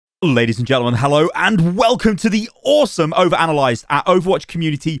Ladies and gentlemen, hello and welcome to the awesome OverAnalyzed at Overwatch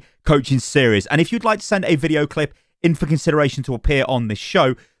Community Coaching Series. And if you'd like to send a video clip in for consideration to appear on this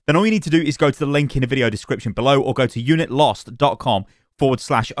show, then all you need to do is go to the link in the video description below or go to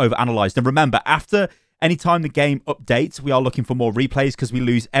unitlost.com/overanalyzed. And remember, after any time the game updates, we are looking for more replays because we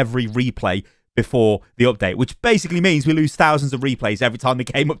lose every replay before the update, which basically means we lose thousands of replays every time the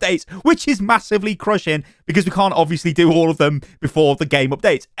game updates, which is massively crushing because we can't obviously do all of them before the game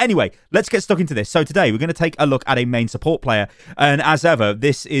updates. Anyway, let's get stuck into this. So today we're going to take a look at a main support player, and as ever,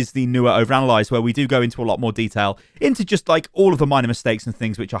 this is the newer OverAnalyzed, where we do go into a lot more detail into just like all of the minor mistakes and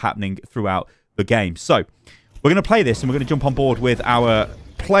things which are happening throughout the game. So we're going to play this and we're going to jump on board with our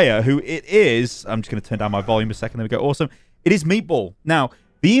player, who it is. I'm just going to turn down my volume a second. There we go. Awesome. It is Meatball. Now,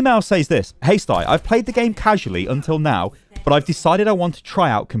 the email says this: "Hey Sty, I've played the game casually until now, but I've decided I want to try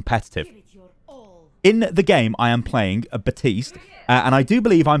out competitive. In the game, I am playing a Baptiste, and I do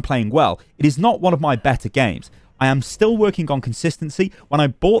believe I'm playing well. It is not one of my better games. I am still working on consistency. When I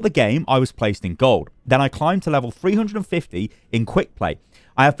bought the game, I was placed in gold. Then I climbed to level 350 in quick play.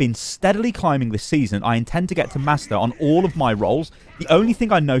 I have been steadily climbing this season. I intend to get to master on all of my roles. The only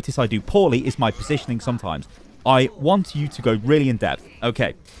thing I notice I do poorly is my positioning sometimes. I want you to go really in depth."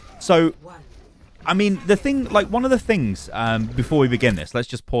 Okay, so I mean, the thing, like one of the things before we begin this, let's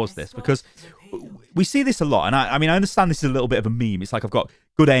just pause this because we see this a lot. And I mean, I understand this is a little bit of a meme. It's like I've got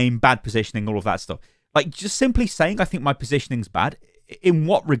good aim, bad positioning, all of that stuff. Like just simply saying I think my positioning's bad. In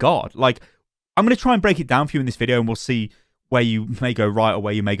what regard? Like, I'm going to try and break it down for you in this video and we'll see where you may go right or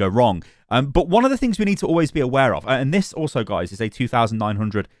where you may go wrong. But one of the things we need to always be aware of, and this also, guys, is a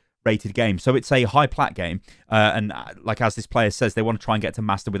 2,900 rated game, so it's a high plat game, and like as this player says, they want to try and get to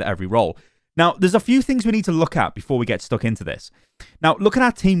master with every role. Now there's a few things we need to look at before we get stuck into this. Now look at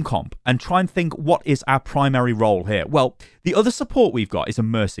our team comp and try and think, what is our primary role here? Well, the other support we've got is a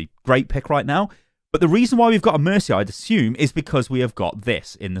Mercy. Great pick right now, but the reason why we've got a Mercy, I'd assume, is because we have got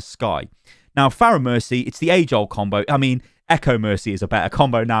this in the sky. Now Pharah Mercy, it's the age-old combo. I mean, Echo Mercy is a better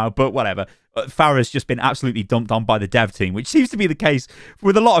combo now, but whatever. Pharah's just been absolutely dumped on by the dev team, which seems to be the case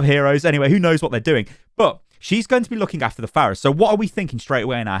with a lot of heroes. Anyway, who knows what they're doing? But she's going to be looking after the Pharah. So what are we thinking straight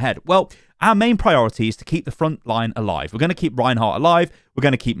away in our head? Well, our main priority is to keep the front line alive. We're going to keep Reinhardt alive. We're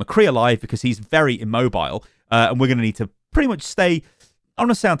going to keep McCree alive because he's very immobile. And we're going to need to pretty much stay, I don't want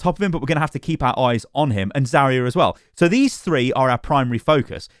to say on top of him, but we're going to have to keep our eyes on him, and Zarya as well. So these three are our primary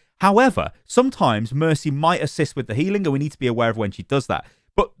focus. However, sometimes Mercy might assist with the healing, and we need to be aware of when she does that.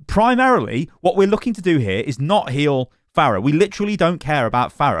 But primarily, what we're looking to do here is not heal Pharah. We literally don't care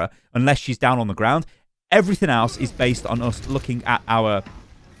about Pharah unless she's down on the ground. Everything else is based on us looking at our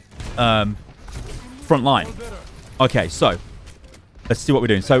front line. Okay, so let's see what we're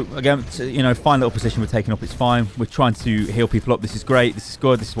doing. So again, you know, fine little position we're taking up. It's fine. We're trying to heal people up. This is great. This is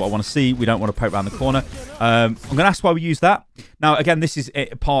good. This is what I want to see. We don't want to poke around the corner. I'm going to ask why we use that. Now, again, this is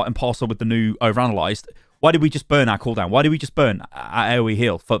part and parcel with the new OverAnalyzed. Why did we just burn our cooldown? Why did we just burn our AoE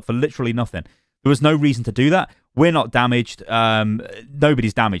heal for literally nothing? There was no reason to do that. We're not damaged.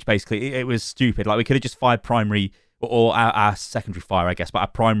 Nobody's damaged, basically. It was stupid. Like, we could have just fired primary or our secondary fire, I guess, but our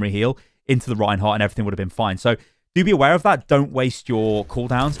primary heal into the Reinhardt and everything would have been fine. So do be aware of that. Don't waste your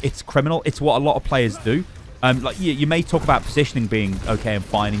cooldowns. It's criminal. It's what a lot of players do. Like you may talk about positioning being okay and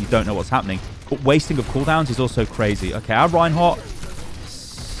fine and you don't know what's happening, but wasting of cooldowns is also crazy. Okay, our Reinhardt.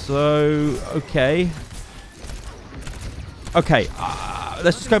 So, okay. Okay,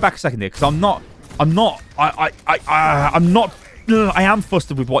 let's just go back a second here, because I am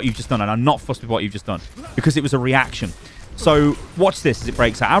fussed with what you've just done, and I'm not fussed with what you've just done, because it was a reaction. So, watch this as it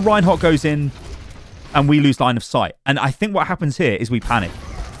breaks out. Our Reinhardt goes in, and we lose line of sight. And I think what happens here is we panic.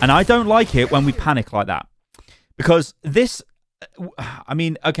 And I don't like it when we panic like that. Because this, I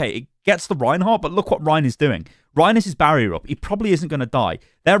mean, okay, it gets the Reinhardt, but look what Rein is doing. Rein is his barrier up. He probably isn't going to die.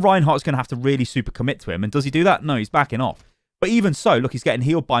 Their Reinhardt's going to have to really super commit to him. And does he do that? No, he's backing off. But even so, look, he's getting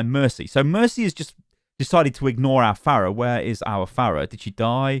healed by Mercy. So Mercy has just decided to ignore our Pharah. Where is our Pharah? Did she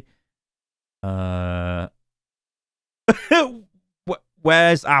die? Where's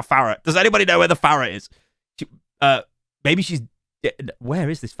our Pharah? Does anybody know where the Pharah is? Maybe she's dead. Where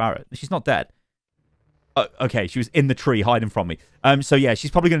is this Pharah? She's not dead. Okay, she was in the tree hiding from me. So yeah,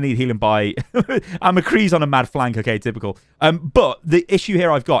 she's probably going to need healing by... McCree's on a mad flank. Okay, typical. But the issue here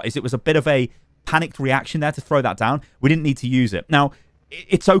I've got is it was a bit of a panicked reaction there to throw that down. We didn't need to use it. Now,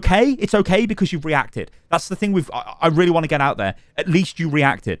 it's okay. It's okay because you've reacted. That's the thing I really want to get out there. At least you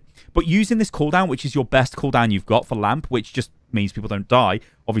reacted. But using this cooldown, which is your best cooldown you've got for Lamp, which just means people don't die,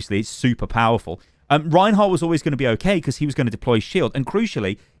 obviously it's super powerful. Reinhardt was always going to be okay because he was going to deploy his shield. And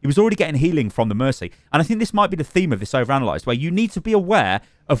crucially, he was already getting healing from the Mercy. And I think this might be the theme of this OverAnalyzed, where you need to be aware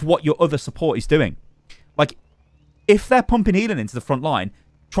of what your other support is doing. Like, if they're pumping healing into the front line,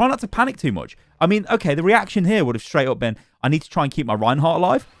 try not to panic too much. I mean, okay, the reaction here would have straight up been, I need to try and keep my Reinhardt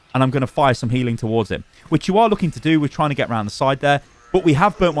alive, and I'm going to fire some healing towards him, which you are looking to do. We're trying to get around the side there, but we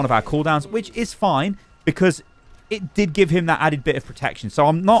have burnt one of our cooldowns, which is fine because it did give him that added bit of protection. So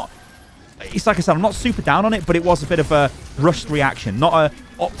I'm not, it's like I said, I'm not super down on it, but it was a bit of a rushed reaction, not a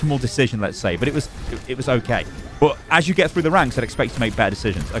optimal decision, let's say, but it was okay. But as you get through the ranks, I'd expect you to make better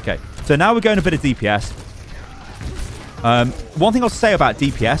decisions. Okay, so now we're going a bit of DPS. One thing I'll say about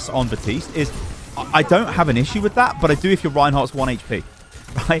DPS on Baptiste is I don't have an issue with that, but I do if your Reinhardt's 1 HP,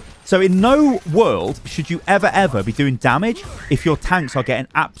 right? So in no world should you ever be doing damage if your tanks are getting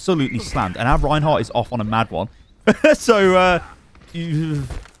absolutely slammed. And our Reinhardt is off on a mad one. So,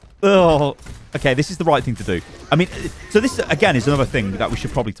 okay, this is the right thing to do. I mean, so this, again, is another thing that we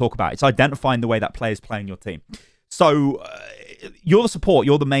should probably talk about. It's identifying the way that players play in your team. So, you're the support.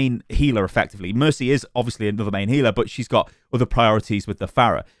 You're the main healer, effectively. Mercy is obviously another main healer, but she's got other priorities with the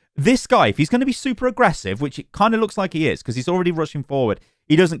Pharah. This guy, if he's going to be super aggressive, which it kind of looks like he is, because he's already rushing forward,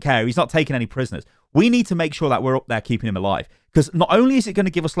 he doesn't care. He's not taking any prisoners. We need to make sure that we're up there keeping him alive. Because not only is it going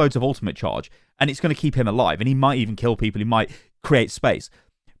to give us loads of ultimate charge, and it's going to keep him alive, and he might even kill people, he might create space.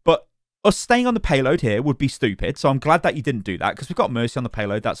 But us staying on the payload here would be stupid. So I'm glad that you didn't do that, because we've got Mercy on the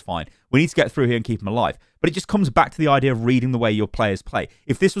payload. That's fine. We need to get through here and keep him alive. But it just comes back to the idea of reading the way your players play.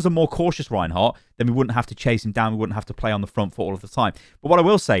 If this was a more cautious Reinhardt, then we wouldn't have to chase him down. We wouldn't have to play on the front foot all of the time. But what I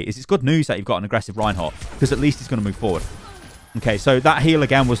will say is it's good news that you've got an aggressive Reinhardt, because at least he's going to move forward. Okay, so that heal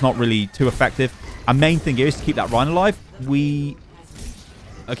again was not really too effective. Our main thing here is to keep that Rein alive.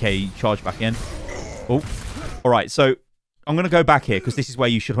 Okay, charge back in. Oh, all right, so I'm going to go back here because this is where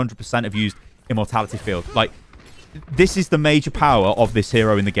you should 100% have used Immortality Field. Like, this is the major power of this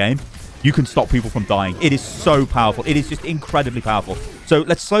hero in the game. You can stop people from dying. It is so powerful. It is just incredibly powerful. So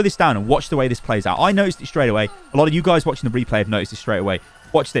let's slow this down and watch the way this plays out. I noticed it straight away. A lot of you guys watching the replay have noticed it straight away.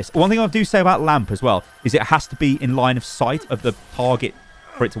 Watch this. One thing I do say about Lamp as well is it has to be in line of sight of the target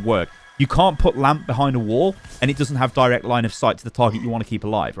for it to work. You can't put Lamp behind a wall and it doesn't have direct line of sight to the target you want to keep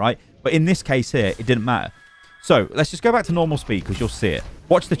alive, right? But in this case here, it didn't matter. So let's just go back to normal speed because you'll see it.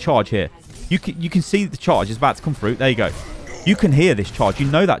 Watch the charge here. You can see the charge is about to come through. There you go. You can hear this charge. You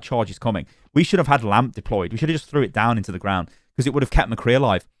know that charge is coming. We should have had Lamp deployed. We should have just threw it down into the ground because it would have kept McCree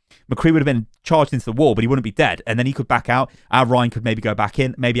alive. McCree would have been charged into the wall, but he wouldn't be dead. And then he could back out. Our Ryan could maybe go back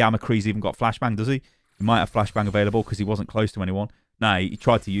in. Maybe our McCree's even got flashbang, does he? He might have flashbang available because he wasn't close to anyone. No, he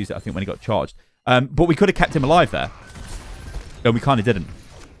tried to use it, I think, when he got charged. But we could have kept him alive there. And we kind of didn't.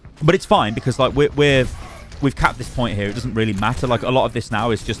 But it's fine because like we've capped this point here. It doesn't really matter. Like a lot of this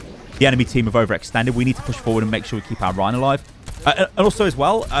now is just the enemy team have overextended. We need to push forward and make sure we keep our Ryan alive. And also as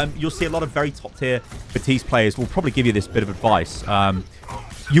well, you'll see a lot of very top tier Baptiste players will probably give you this bit of advice.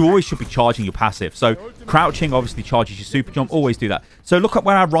 You always should be charging your passive. So crouching obviously charges your super jump. Always do that. So look at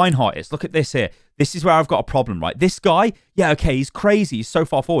where our Reinhardt is. Look at this here. This is where I've got a problem, right? This guy, yeah, okay, he's crazy. He's so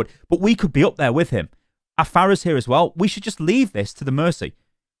far forward. But we could be up there with him. Our Pharah's here as well. We should just leave this to the Mercy.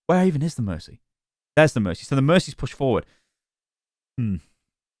 Where even is the Mercy? There's the Mercy. So the Mercy's pushed forward. I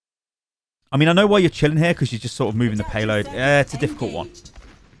mean, I know why you're chilling here because you're just sort of moving the payload. It's a difficult one.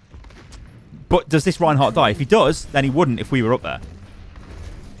 But does this Reinhardt die? If he does, then he wouldn't if we were up there.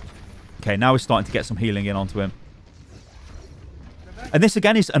 Okay, now we're starting to get some healing in onto him. And this,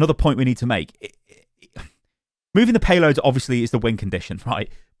 again, is another point we need to make. Moving the payloads, obviously, is the win condition,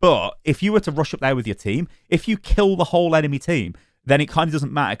 right? But if you were to rush up there with your team, if you kill the whole enemy team, then it kind of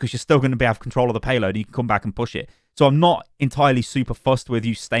doesn't matter because you're still going to have control of the payload and you can come back and push it. So I'm not entirely super fussed with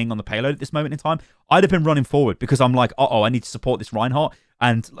you staying on the payload at this moment in time. I'd have been running forward because I'm like, uh-oh, I need to support this Reinhardt.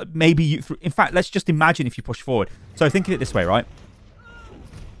 And maybe you... In fact, let's just imagine if you push forward. So think of it this way, right?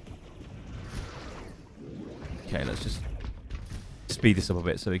 Okay, let's just speed this up a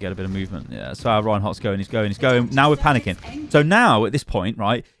bit so we get a bit of movement. Yeah, so our Reinhardt's going, he's going, he's going. Now we're panicking. So now, at this point,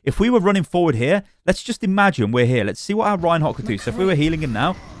 right, if we were running forward here, let's just imagine we're here. Let's see what our Reinhardt could do. So if we were healing him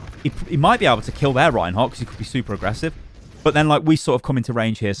now, he might be able to kill their Reinhardt because he could be super aggressive. But then, like, we sort of come into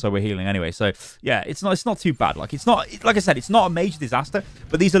range here, so we're healing anyway. So, yeah, it's not too bad. Like, it's not... Like I said, it's not a major disaster,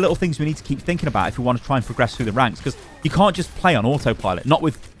 but these are little things we need to keep thinking about if we want to try and progress through the ranks, because you can't just play on autopilot, not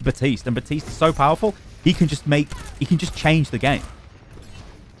with Baptiste. And Baptiste is so powerful, he can just change the game.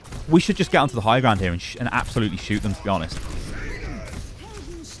 We should just get onto the high ground here and absolutely shoot them, to be honest.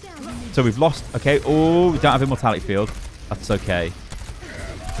 So we've lost... Okay, oh, we don't have Immortality Field. That's okay.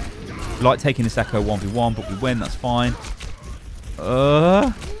 We like taking this Echo 1v1, but we win, that's fine.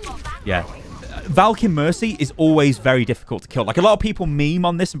 Yeah. Valkyrie Mercy is always very difficult to kill. Like, a lot of people meme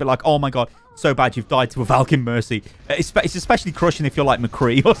on this and be like, oh my god, so bad you've died to a Valkyrie Mercy. It's especially crushing if you're like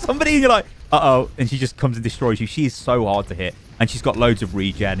McCree or somebody and you're like, uh-oh, and she just comes and destroys you. She is so hard to hit, and she's got loads of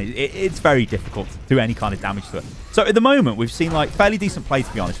regen. It's very difficult to do any kind of damage to her. So at the moment, we've seen like fairly decent play,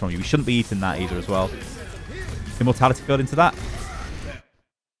 to be honest, from you. We shouldn't be eating that either as well. Immortality field into that.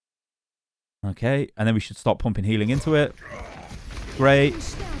 Okay, and then we should stop pumping healing into it. Great.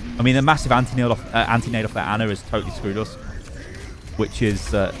 I mean, the massive anti-nade off that Anna has totally screwed us. Which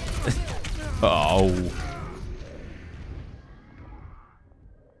is... oh.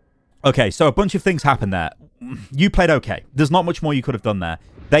 Okay, so a bunch of things happened there. You played okay. There's not much more you could have done there.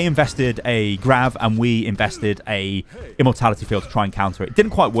 They invested a grav, and we invested a immortality field to try and counter it. It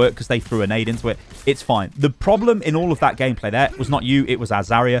didn't quite work because they threw a nade into it. It's fine. The problem in all of that gameplay there was not you, it was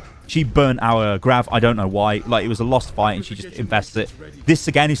Azaria. She burnt our grav. I don't know why. Like, it was a lost fight, and she just invested it. This,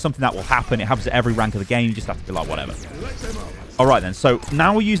 again, is something that will happen. It happens at every rank of the game. You just have to be like, whatever. All right, then. So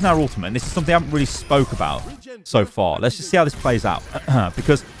now we're using our ultimate, and this is something I haven't really spoke about so far. Let's just see how this plays out.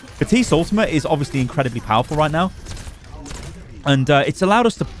 Because Baptiste's ultimate is obviously incredibly powerful right now. And it's allowed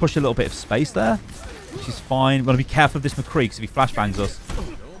us to push a little bit of space there, which is fine. We've got to be careful of this McCree, because if he flashbangs us...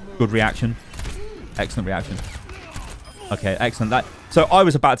 Good reaction. Excellent reaction. Okay, excellent. So I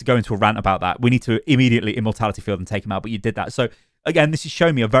was about to go into a rant about that. We need to immediately immortality field and take him out, but you did that. So, again, this is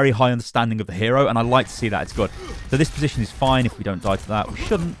showing me a very high understanding of the hero, and I like to see that. It's good. So this position is fine if we don't die to that. We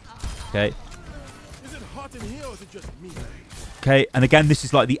shouldn't. Okay. Okay, and again, this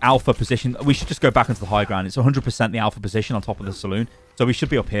is like the alpha position. We should just go back into the high ground. It's 100% the alpha position on top of the saloon. So we should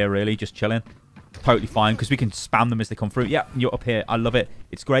be up here, really, just chilling. Totally fine, because we can spam them as they come through. Yeah, you're up here. I love it.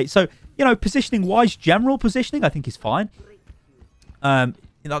 It's great. So, you know, positioning-wise, general positioning, I think is fine. You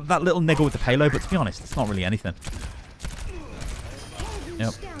know, that little niggle with the payload, but to be honest, it's not really anything.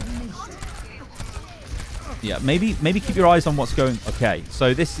 Yep. Yeah, maybe keep your eyes on what's going... Okay,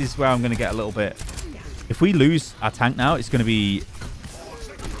 so this is where I'm going to get a little bit... If we lose our tank now, it's going to be...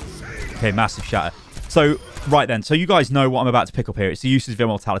 Okay, massive shatter. So, right then. So you guys know what I'm about to pick up here. It's the usage of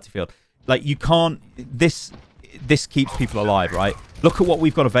immortality field. Like, you can't... This keeps people alive, right? Look at what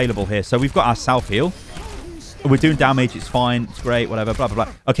we've got available here. So we've got our self-heal. We're doing damage. It's fine. It's great. Whatever. Blah, blah,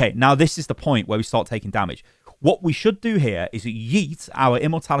 blah. Okay, now this is the point where we start taking damage. What we should do here is yeet our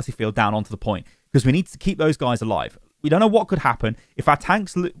immortality field down onto the point, because we need to keep those guys alive. We don't know what could happen. If our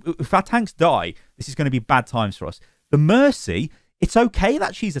tanks die, this is going to be bad times for us. The Mercy, it's okay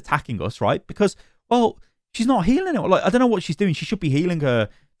that she's attacking us, right? Because, well, she's not healing it. Like, I don't know what she's doing. She should be healing her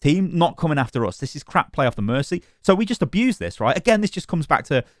team, not coming after us. This is crap play off the Mercy. So we just abuse this, right? Again, this just comes back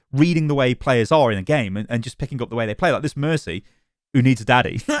to reading the way players are in a game and just picking up the way they play. Like this Mercy, who needs a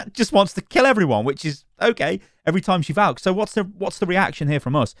daddy, just wants to kill everyone, which is okay every time she valks. So what's the reaction here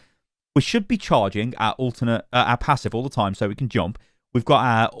from us? We should be charging our our passive all the time so we can jump. We've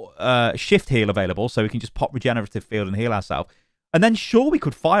got our shift heal available, so we can just pop regenerative field and heal ourselves. And then, sure, we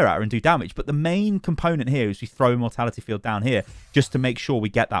could fire at her and do damage, but the main component here is we throw immortality field down here just to make sure we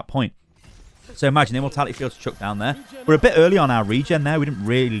get that point. So imagine immortality field's chucked down there. We're a bit early on our regen there. We didn't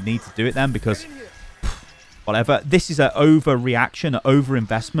really need to do it then because, whatever. This is an overreaction, an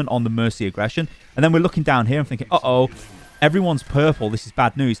overinvestment on the Mercy aggression. And then we're looking down here and thinking, uh-oh, everyone's purple. This is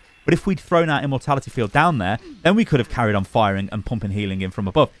bad news. But if we'd thrown our immortality field down there, then we could have carried on firing and pumping healing in from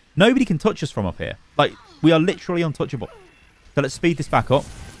above. Nobody can touch us from up here. Like, we are literally untouchable. So let's speed this back up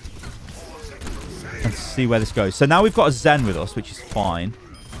and see where this goes. So now we've got a Zen with us, which is fine.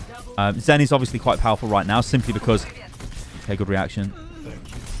 Zen is obviously quite powerful right now, simply because... Okay, good reaction.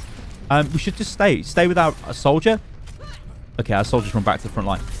 We should just stay with our soldier. Okay, our soldiers run back to the front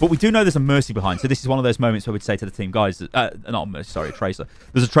line. But we do know there's a Mercy behind. So this is one of those moments where we'd say to the team, guys, not a Mercy, sorry, a Tracer.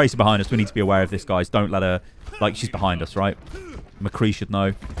 There's a Tracer behind us. We need to be aware of this, guys. Don't let her, like, she's behind us, right? McCree should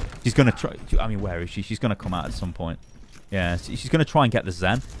know. She's going to try, I mean, where is she? She's going to come out at some point. Yeah, she's going to try and get the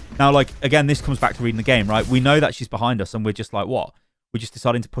Zen. Now, like, again, this comes back to reading the game, right? We know that she's behind us and we're just like, what? We're just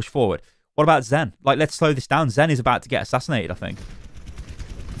deciding to push forward. What about Zen? Like, let's slow this down. Zen is about to get assassinated, I think.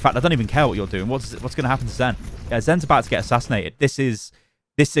 In fact, I don't even care what you're doing. What's going to happen to Zen? Yeah, Zen's about to get assassinated.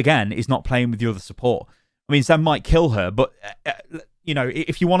 This again is not playing with your other support. I mean, Zen might kill her, but you know,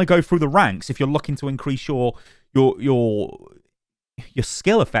 if you want to go through the ranks, if you're looking to increase your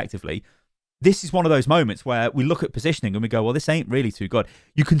skill effectively, this is one of those moments where we look at positioning and we go, well, this ain't really too good.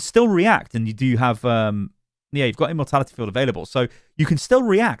 You can still react, and you do have yeah, you've got immortality field available, so you can still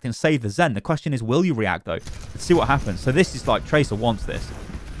react and save the Zen. The question is, will you react though? Let's see what happens. So this is like Tracer wants this.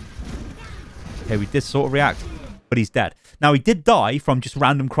 Okay, we did sort of react, but he's dead. Now, he did die from just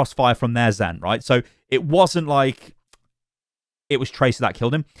random crossfire from their Zen, right? So it wasn't like it was Tracer that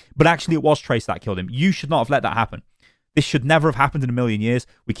killed him. But actually, it was Tracer that killed him. You should not have let that happen. This should never have happened in a million years.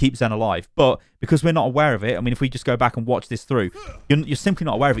 We keep Zen alive. But because we're not aware of it, I mean, if we just go back and watch this through, you're simply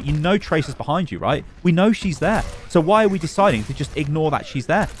not aware of it. You know Tracer's behind you, right? We know she's there. So why are we deciding to just ignore that she's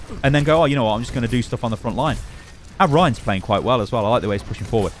there and then go, oh, you know what, I'm just going to do stuff on the front line? And Ryan's playing quite well as well. I like the way he's pushing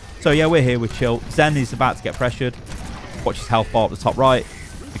forward. So yeah, we're here. We're chill. Zen is about to get pressured. Watch his health bar up the top right.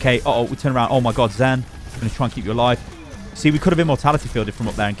 Okay, uh-oh, we turn around. Oh my god, Zen. I'm going to try and keep you alive. See, we could have immortality fielded from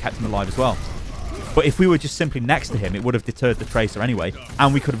up there and kept him alive as well. But if we were just simply next to him, it would have deterred the Tracer anyway.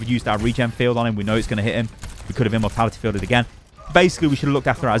 And we could have used our regen field on him. We know it's going to hit him. We could have immortality fielded again. Basically, we should have looked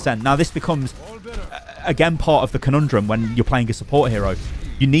after our Zen. Now, this becomes, again, part of the conundrum when you're playing a support hero.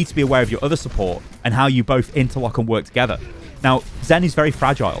 You need to be aware of your other support and how you both interlock and work together. Now, Zen is very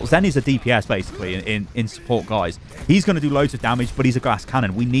fragile. Zen is a DPS, basically, in support, guys. He's going to do loads of damage, but he's a glass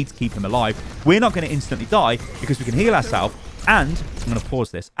cannon. We need to keep him alive. We're not going to instantly die because we can heal ourselves. And, I'm going to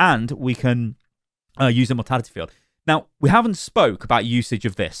pause this, and we can use immortality field. Now, we haven't spoke about usage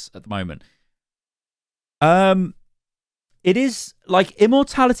of this at the moment. It is, like,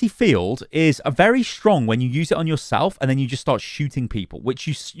 immortality field is a very strong when you use it on yourself and then you just start shooting people, which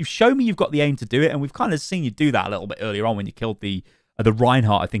you've shown me you've got the aim to do it, and we've kind of seen you do that a little bit earlier on when you killed the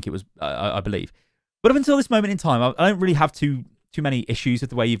Reinhardt, I think it was, I believe. But up until this moment in time, I don't really have too many issues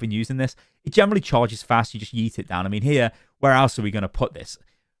with the way you've been using this. It generally charges fast. You just yeet it down. I mean, here, where else are we going to put this?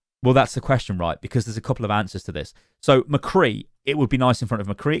 Well, that's the question, right? Because there's a couple of answers to this. So, McCree, it would be nice in front of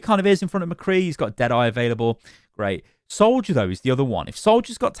McCree. It kind of is in front of McCree. He's got Deadeye available. Great. Soldier, though, is the other one. If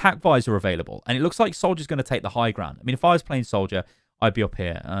Soldier's got Tac Visor available, and it looks like Soldier's going to take the high ground. I mean, if I was playing Soldier, I'd be up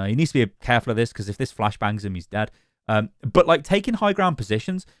here. He needs to be careful of this, because if this flashbangs him, he's dead. But, like, taking high ground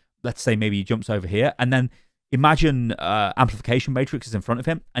positions, let's say maybe he jumps over here, and then imagine amplification matrix is in front of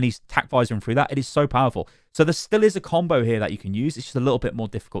him and he's Tac Visoring through that. It is so powerful. So there still is a combo here that you can use. It's just a little bit more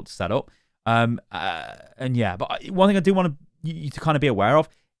difficult to set up. And yeah, but one thing I do want you to kind of be aware of,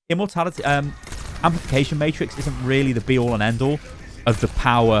 immortality, amplification matrix isn't really the be all and end all of the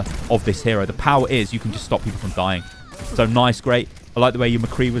power of this hero. The power is you can just stop people from dying. So nice, great. I like the way your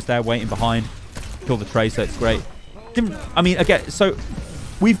McCree was there waiting behind. Kill the Tracer, it's great. I mean, again, so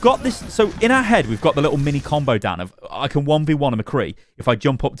we've got this. So in our head, we've got the little mini combo down of I can 1v1 a McCree if I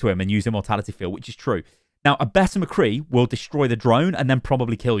jump up to him and use immortality field, which is true. Now, a better McCree will destroy the drone and then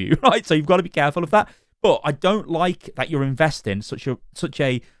probably kill you, right? So you've got to be careful of that. But I don't like that you're investing such a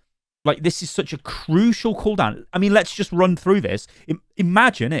like, this is such a crucial cooldown. I mean, let's just run through this.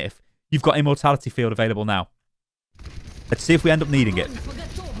 Imagine if you've got immortality field available now. Let's see if we end up needing it.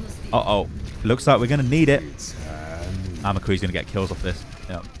 Uh-oh. Looks like we're going to need it. McCree's going to get kills off this.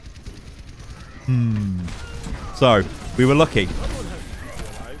 Yeah. So, we were lucky.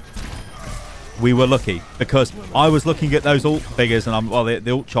 We were lucky because I was looking at those ult figures and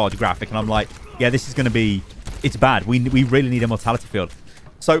the ult charge graphic, and I'm like, yeah, this is going to be, it's bad. We really need immortality field.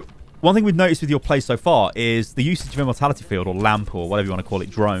 So, one thing we've noticed with your play so far is the usage of immortality field, or lamp, or whatever you want to call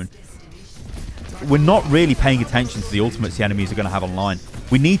it, drone. We're not really paying attention to the ultimates the enemies are going to have online.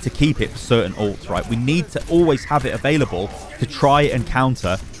 We need to keep it for certain ults, right? We need to always have it available to try and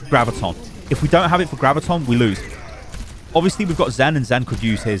counter Graviton. If we don't have it for Graviton, we lose. Obviously, we've got Zen, and Zen could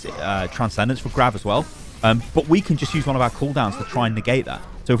use his Transcendence for Grav as well. But we can just use one of our cooldowns to try and negate that.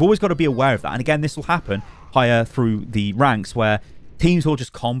 So we've always got to be aware of that. And again, this will happen higher through the ranks where teams will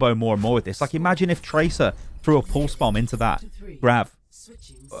just combo more and more with this. Like, imagine if Tracer threw a pulse bomb into that Grav.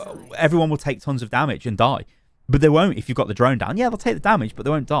 Everyone will take tons of damage and die. But they won't if you've got the drone down. Yeah, they'll take the damage, but they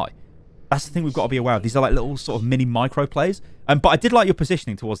won't die. That's the thing we've got to be aware of. These are like little sort of mini micro plays. But I did like your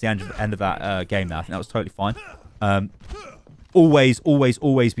positioning towards the end of that game there. I think that was totally fine. Always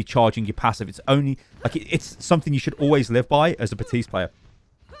be charging your passive. It's only like it's something you should always live by as a Baptiste player.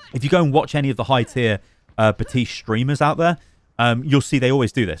 If you go and watch any of the high tier Baptiste streamers out there, you'll see they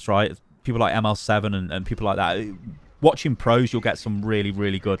always do this, right? People like ML7 and people like that. Watching pros, you'll get some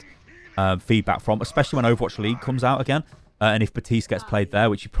really good feedback from, especially when Overwatch League comes out again. And if Baptiste gets played there,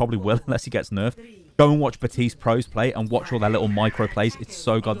 which he probably will unless he gets nerfed, go and watch Baptiste pros play and watch all their little micro plays. It's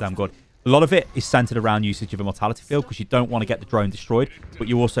so goddamn good. A lot of it is centered around usage of immortality field because you don't want to get the drone destroyed, but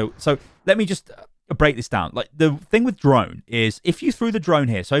you also... So let me just break this down. Like, the thing with drone is if you threw the drone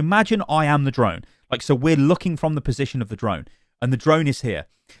here, so imagine I am the drone. Like, so we're looking from the position of the drone and the drone is here.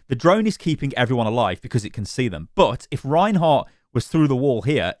 The drone is keeping everyone alive because it can see them. But if Reinhardt was through the wall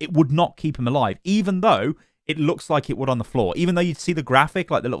here, it would not keep him alive, even though it looks like it would on the floor. Even though you'd see the graphic,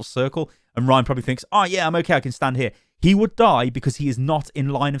 like the little circle, and Ryan probably thinks, oh yeah, I'm okay, I can stand here. He would die because he is not in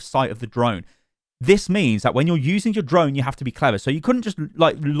line of sight of the drone. This means that when you're using your drone, you have to be clever. So you couldn't just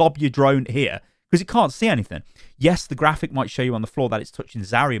like lob your drone here because it can't see anything. Yes, the graphic might show you on the floor that it's touching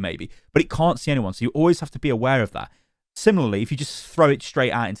Zarya maybe, but it can't see anyone. So you always have to be aware of that. Similarly, if you just throw it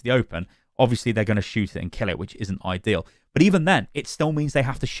straight out into the open, obviously they're going to shoot it and kill it, which isn't ideal. But even then, it still means they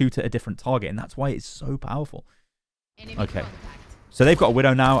have to shoot at a different target, and that's why it's so powerful. Okay, so they've got a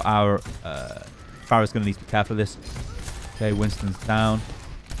Widow now. Our Pharah's going to need to be careful of this. Okay, Winston's down.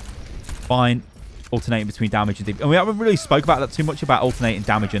 Fine. Alternating between damage and deep. And we haven't really spoke about that too much, about alternating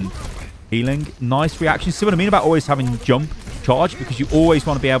damage and healing. Nice reaction. See what I mean about always having jump charge? Because you always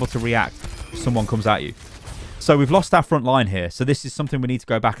want to be able to react if someone comes at you. So we've lost our front line here. So this is something we need to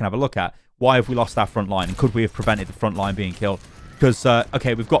go back and have a look at. Why have we lost our front line? And could we have prevented the front line being killed? Because,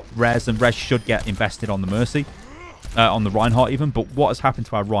 okay, we've got Rez, and Rez should get invested on the Mercy. On the Reinhardt even. But what has happened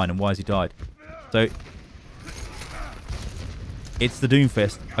to our Rein, and why has he died? So it's the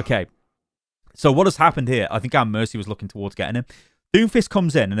Doomfist. Okay. So what has happened here? I think our Mercy was looking towards getting him. Doomfist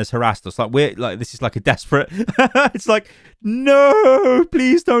comes in and has harassed us. This is like a desperate. It's like, no,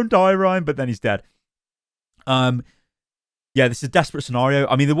 please don't die, Ryan. But then he's dead. Yeah, this is a desperate scenario.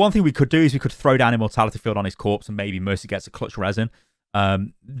 I mean, the one thing we could do is we could throw down Immortality Field on his corpse, and maybe Mercy gets a clutch resin.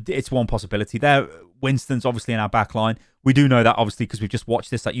 It's one possibility there. Winston's obviously in our back line. We do know that, obviously, because we've just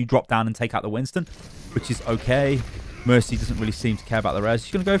watched this, that you drop down and take out the Winston, which is okay. Mercy doesn't really seem to care about the res.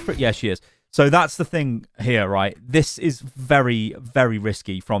 She's going to go for it? Yeah, she is. So that's the thing here, right? This is very, very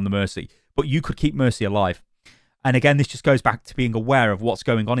risky from the Mercy, but you could keep Mercy alive. And again, this just goes back to being aware of what's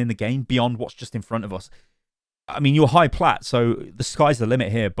going on in the game beyond what's just in front of us. I mean, you're high plat, so the sky's the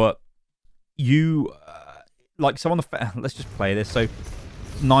limit here, but you, so on the, let's just play this. So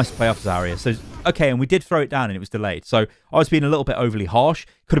nice play off Zarya. So, okay, and we did throw it down and it was delayed. So I was being a little bit overly harsh.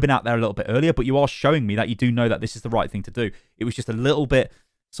 Could have been out there a little bit earlier, but you are showing me that you do know that this is the right thing to do. It was just a little bit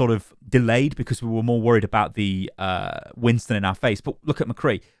sort of delayed because we were more worried about the Winston in our face. But look at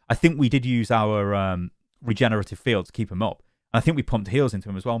McCree. I think we did use our regenerative field to keep him up. And I think we pumped heals into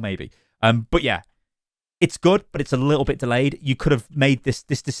him as well, maybe. But yeah, it's good, but it's a little bit delayed. You could have made this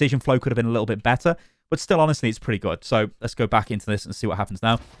decision flow could have been a little bit better. But still, honestly, it's pretty good. So let's go back into this and see what happens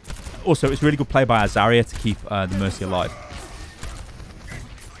now. Also, it's really good play by our Zarya to keep the Mercy alive.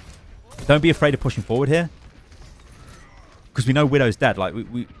 Don't be afraid of pushing forward here. Because we know Widow's dead. Like,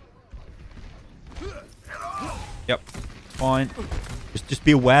 we... Yep. Fine. Just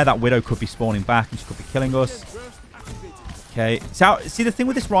be aware that Widow could be spawning back and she could be killing us. Okay. So, see, the thing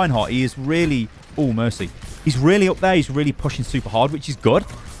with this Reinhardt, he is really... Oh, Mercy. He's really up there. He's really pushing super hard, which is good.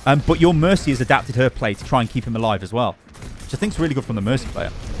 But your Mercy has adapted her play to try and keep him alive as well. Which I think is really good from the Mercy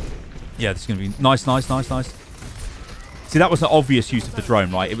player. Yeah, this is going to be nice, nice, nice, nice. See, that was an obvious use of the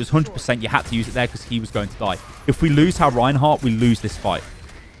drone, right? It was 100% you had to use it there because he was going to die. If we lose our Reinhardt, we lose this fight.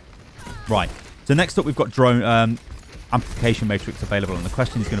 Right. So next up, we've got drone amplification matrix available. And the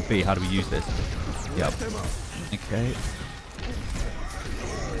question is going to be, how do we use this? Yep. Okay.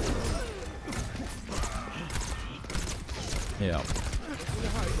 Yeah.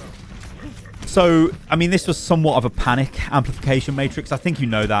 So, I mean, this was somewhat of a panic amplification matrix. I think you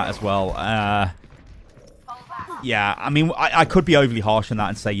know that as well. Yeah, I mean, I could be overly harsh on that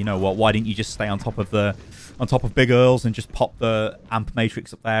and say, you know what, why didn't you just stay on top of Big Earls and just pop the amp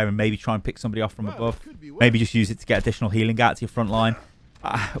matrix up there and maybe try and pick somebody off from above? Maybe just use it to get additional healing out to your front line.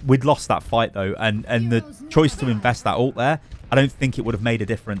 We'd lost that fight, though, and the choice to invest that ult there, I don't think it would have made a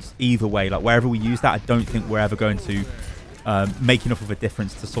difference either way. Like, wherever we use that, I don't think we're ever going to make enough of a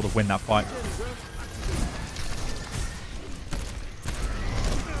difference to sort of win that fight.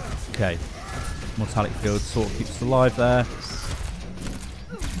 Okay. Mortality field sort of keeps us alive there.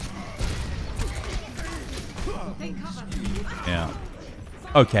 Yeah.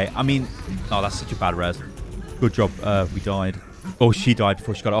 Okay, I mean... Oh, that's such a bad res. Good job we died. Oh, she died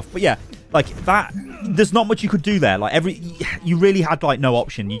before she got off. But yeah, like that... There's not much you could do there. Like you really had like no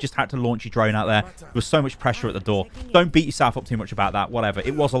option. You just had to launch your drone out there. There was so much pressure at the door. Don't beat yourself up too much about that. Whatever.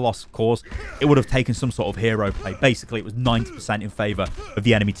 It was a lost cause. It would have taken some sort of hero play. Basically, it was 90% in favor of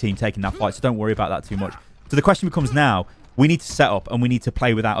the enemy team taking that fight. So don't worry about that too much. So the question becomes now, we need to set up and we need to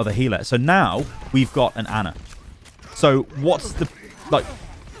play with that other healer. So now we've got an Ana. So what's the... Like,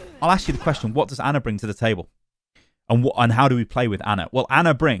 I'll ask you the question. What does Ana bring to the table? And how do we play with Ana? Well,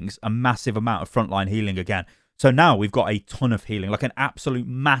 Ana brings a massive amount of frontline healing again. So now we've got a ton of healing, like an absolute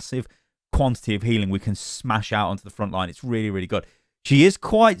massive quantity of healing we can smash out onto the front line. It's really, really good. She is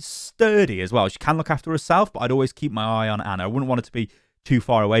quite sturdy as well. She can look after herself, but I'd always keep my eye on Ana. I wouldn't want it to be too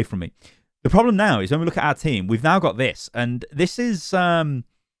far away from me. The problem now is when we look at our team, we've now got this. And this is...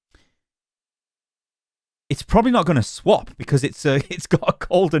 it's probably not going to swap because it's got a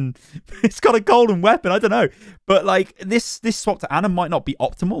golden weapon. I don't know, but like this swap to Ana might not be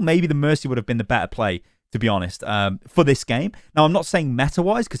optimal. Maybe the Mercy would have been the better play, to be honest, for this game. Now I'm not saying meta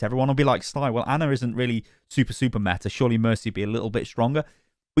wise because everyone will be like, Sly, well Ana isn't really super meta. Surely Mercy would be a little bit stronger.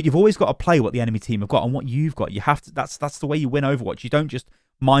 But you've always got to play what the enemy team have got and what you've got. You have to. That's the way you win Overwatch. You don't just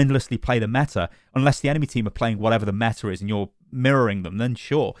mindlessly play the meta unless the enemy team are playing whatever the meta is and you're mirroring them. Then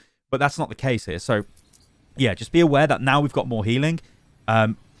sure, but that's not the case here. So yeah, just be aware that now we've got more healing.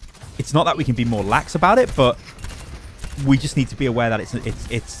 It's not that we can be more lax about it, but we just need to be aware that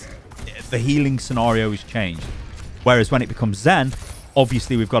it's the healing scenario has changed. Whereas when it becomes Zen,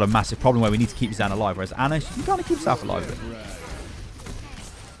 obviously we've got a massive problem where we need to keep Zen alive. Whereas Ana, she can kind of keep herself alive a bit.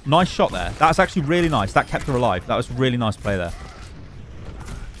 Nice shot there. That's actually really nice. That kept her alive. That was really nice play there.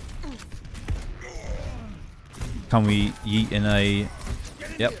 Can we yeet in a...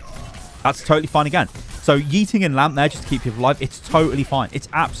 Yep. That's totally fine again. So yeeting in lamp there just to keep people alive, it's totally fine. It's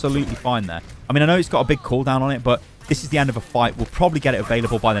absolutely fine there. I mean, I know it's got a big cooldown on it, but this is the end of a fight. We'll probably get it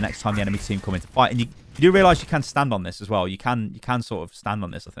available by the next time the enemy team come into fight. And you do realise you can stand on this as well. You can sort of stand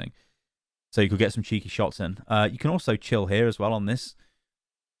on this, I think. So you could get some cheeky shots in. You can also chill here as well on this,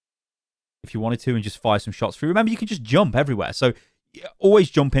 if you wanted to, and just fire some shots through. Remember, you can just jump everywhere. So always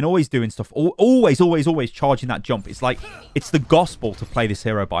jumping, always doing stuff, always charging that jump. It's like, it's the gospel to play this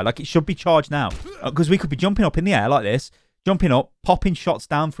hero by. Like, it should be charged now. Because we could be jumping up in the air like this, jumping up, popping shots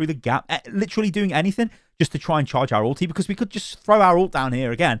down through the gap, literally doing anything just to try and charge our ulti, because we could just throw our ult down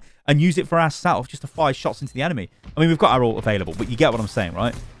here again and use it for ourselves just to fire shots into the enemy. I mean, we've got our ult available, but you get what I'm saying,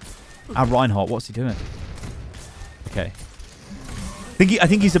 right? Our Reinhardt, what's he doing? Okay. I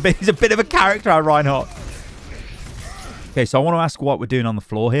think he's a bit of a character, our Reinhardt. Okay, so I want to ask what we're doing on the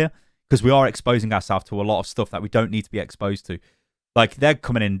floor here, because we are exposing ourselves to a lot of stuff that we don't need to be exposed to. Like, they're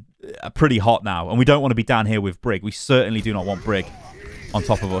coming in pretty hot now, and we don't want to be down here with Brig. We certainly do not want Brig on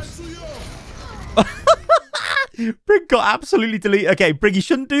top of us. Brig got absolutely deleted. Okay, Brig, you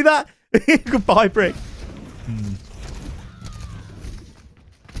shouldn't do that. Goodbye, Brig.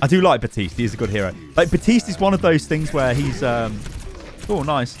 I do like Baptiste. He is a good hero. Like, Baptiste is one of those things where he's... Oh,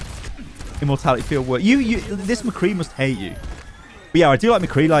 nice. Immortality field work. This McCree must hate you. But yeah, I do like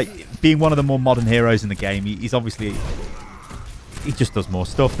McCree, like, being one of the more modern heroes in the game. He's obviously... He just does more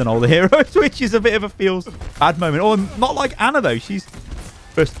stuff than all the heroes, which is a bit of a feels bad moment. Oh, not like Ana, though. She's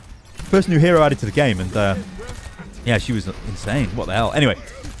first new hero added to the game. And, yeah, she was insane. What the hell? Anyway.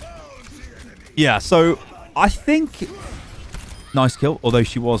 Yeah, so I think... Nice kill, although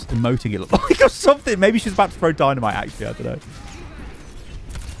she was emoting, it looked like, or something. Maybe she's about to throw dynamite, actually. I don't know.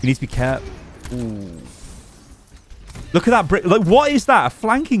 You need to be careful. Ooh. Look at that Brig. Like, what is that? A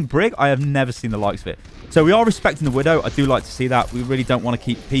flanking Brig? I have never seen the likes of it. So we are respecting the Widow. I do like to see that. We really don't want to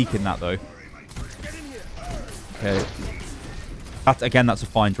keep peeking that, though. Okay. Again, that's a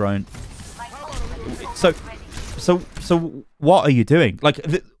fine drone. So what are you doing? Like,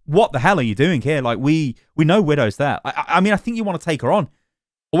 what the hell are you doing here? Like, we know Widow's there. I mean, I think you want to take her on.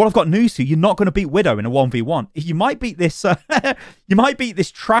 But what I've got news to you, you're not going to beat Widow in a 1v1. You might beat this you might beat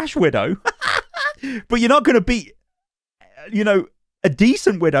this trash Widow. But you're not going to beat, you know, a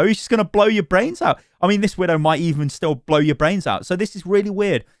decent Widow who's just going to blow your brains out. I mean, this Widow might even still blow your brains out. So this is really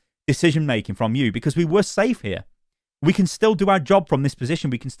weird decision making from you, because we were safe here. We can still do our job from this position.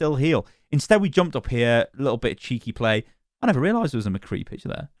 We can still heal. Instead, we jumped up here, a little bit of cheeky play. I never realised there was a McCree picture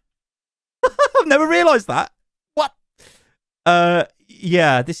there. I've never realised that. What?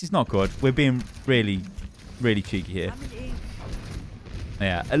 Yeah, this is not good. We're being really, really cheeky here.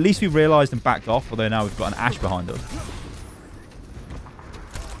 Yeah, at least we realised and backed off, although now we've got an Ash behind us.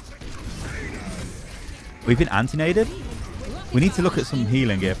 We've been anti-naded. We need to look at some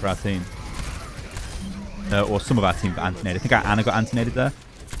healing here for our team. Or some of our team got anti-naded. I think our Ana got anti-naded there.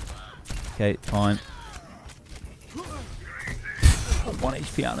 Okay, fine. 1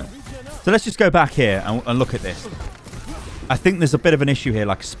 HP Ana. So let's just go back here and look at this. I think there's a bit of an issue here,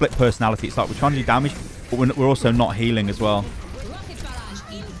 like a split personality. It's like we're trying to do damage, but we're also not healing as well.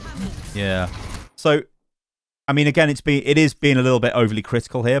 Yeah. So, I mean, again, it is being a little bit overly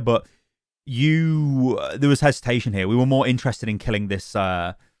critical here, but there was hesitation here. We were more interested in killing this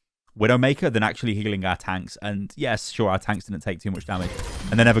Widowmaker than actually healing our tanks. And yes, sure, our tanks didn't take too much damage,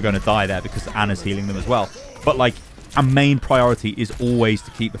 and they're never going to die there because Ana's healing them as well. But like, our main priority is always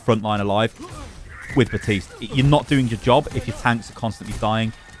to keep the front line alive with Baptiste. You're not doing your job if your tanks are constantly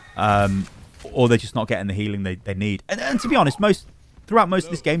dying, or they're just not getting the healing they need. And to be honest, throughout most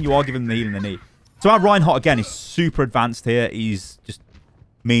of this game, you are giving them the healing they need. So our Reinhardt, again, is super advanced here. He's just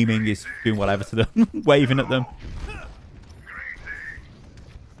memeing. He's doing whatever to them, waving at them.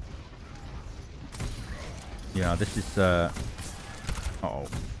 Yeah, this is... Uh-oh.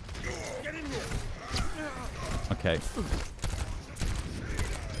 Okay.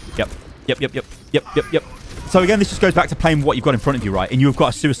 Yep. So again, this just goes back to playing what you've got in front of you, right? And you've got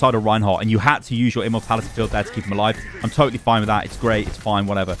a suicidal Reinhardt, and you had to use your immortality field there to keep him alive. I'm totally fine with that. It's great. It's fine.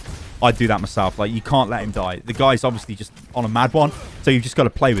 Whatever. I'd do that myself. Like, you can't let him die. The guy's obviously just on a mad one, so you've just got to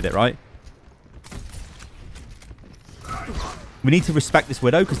play with it, right? We need to respect this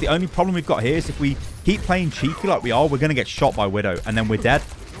Widow, because the only problem we've got here is if we keep playing cheeky like we are, we're going to get shot by Widow, and then we're dead,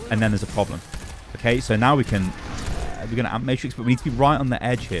 and then there's a problem. Okay, so now we can... we're going to Amp Matrix, but we need to be right on the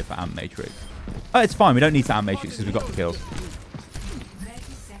edge here for Amp Matrix. Oh, it's fine. We don't need to Amp Matrix because we've got the kills.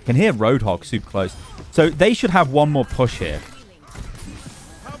 Can hear Roadhog super close. So they should have one more push here.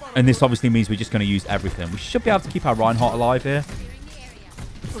 And this obviously means we're just going to use everything. We should be able to keep our Reinhardt alive here.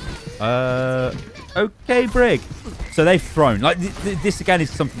 Okay, Brig. So they've thrown. Like, this again is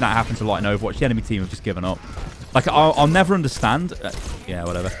something that happens a lot in Overwatch. The enemy team have just given up. Like, I'll never understand. Yeah,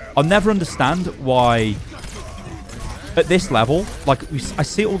 whatever. I'll never understand why... At this level, like, I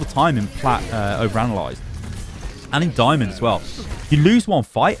see it all the time in Overanalyzed. And in Diamond as well. You lose one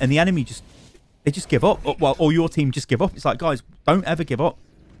fight and the enemy they just give up. Well, or your team just give up. It's like, guys, don't ever give up.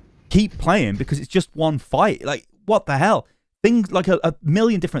 Keep playing because it's just one fight. Like, what the hell? Things, like a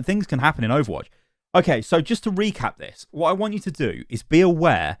million different things can happen in Overwatch. Okay, so just to recap this, what I want you to do is be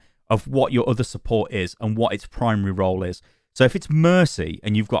aware of what your other support is and what its primary role is. So if it's Mercy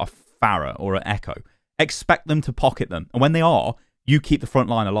and you've got a Pharah or an Echo, expect them to pocket them. And when they are, you keep the front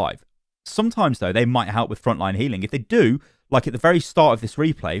line alive. Sometimes, though, they might help with frontline healing. If they do, like at the very start of this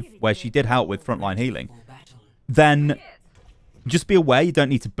replay, where she did help with frontline healing, then just be aware you don't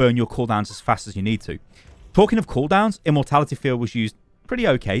need to burn your cooldowns as fast as you need to. Talking of cooldowns, Immortality Field was used pretty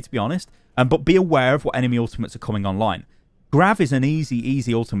okay, to be honest. But be aware of what enemy ultimates are coming online. Grav is an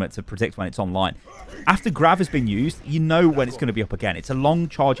easy ultimate to predict when it's online. After Grav has been used, you know when it's going to be up again. It's a long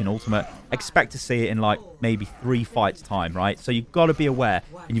charging ultimate. Expect to see it in like maybe 3 fights time, right? So you've got to be aware,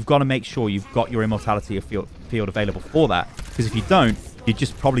 and you've got to make sure you've got your Immortality field available for that. Because if you don't, you're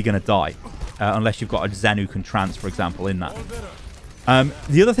just probably going to die. Unless you've got a Zen who can trance, for example, in that.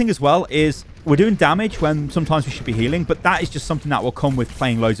 The other thing as well is we're doing damage when sometimes we should be healing, but that is just something that will come with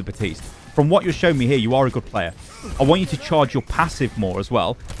playing loads of Baptiste. From what you're showing me here, you are a good player. I want you to charge your passive more as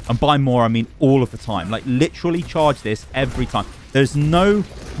well. And by more, I mean all of the time. Like, literally charge this every time. There's no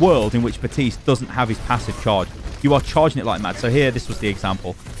world in which Baptiste doesn't have his passive charge. You are charging it like mad. So here, this was the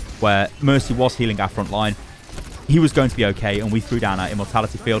example where Mercy was healing our front line. He was going to be okay, and we threw down our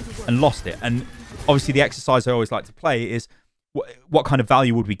Immortality field and lost it. And obviously, the exercise I always like to play is what kind of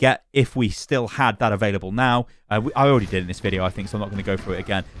value would we get if we still had that available now? I already did in this video, I think, so I'm not going to go through it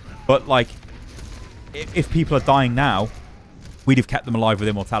again. But, like, if people are dying now, we'd have kept them alive with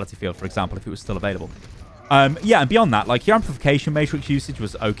Immortality Field, for example, if it was still available. Yeah, and beyond that, like, your Amplification Matrix usage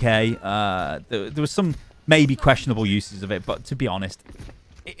was okay. There was some maybe questionable uses of it, but to be honest,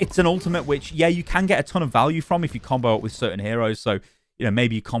 it's an ultimate which, yeah, you can get a ton of value from if you combo it with certain heroes. So, you know,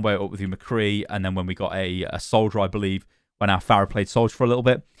 maybe you combo it up with your McCree, and then when we got a Soldier, I believe, when our Pharah played Soldier for a little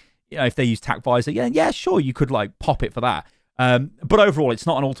bit, you know, if they use Tac Visor, yeah, sure, you could, like, pop it for that. But overall, it's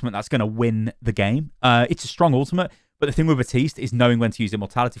not an ultimate that's going to win the game. It's a strong ultimate, but the thing with Baptiste is knowing when to use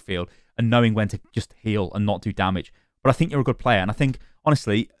Immortality Field and knowing when to just heal and not do damage. But I think you're a good player, and I think,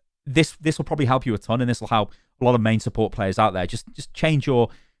 honestly, this will probably help you a ton, and this will help a lot of main support players out there. Just change your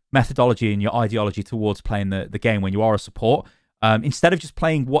methodology and your ideology towards playing the game when you are a support. Instead of just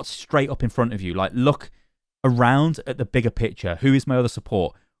playing what's straight up in front of you, like, look around at the bigger picture. Who is my other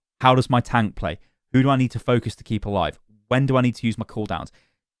support? How does my tank play? Who do I need to focus to keep alive? When do I need to use my cooldowns?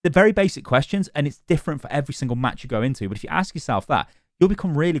 They're very basic questions, and it's different for every single match you go into. But if you ask yourself that, you'll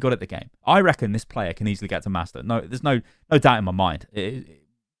become really good at the game. I reckon this player can easily get to master. No, there's no doubt in my mind.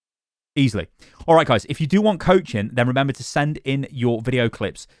 Easily. All right, guys, if you do want coaching, then remember to send in your video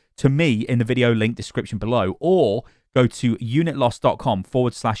clips to me in the video link description below, or go to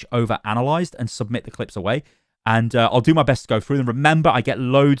unitloss.com/overanalyzed and submit the clips away. And I'll do my best to go through them. Remember, I get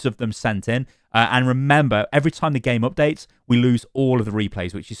loads of them sent in. And remember, every time the game updates, we lose all of the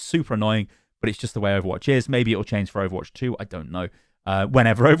replays, which is super annoying. But it's just the way Overwatch is. Maybe it'll change for Overwatch 2. I don't know.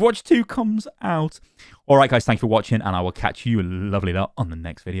 Whenever Overwatch 2 comes out. All right, guys, thank you for watching. And I will catch you lovely lot on the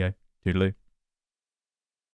next video. Toodaloo.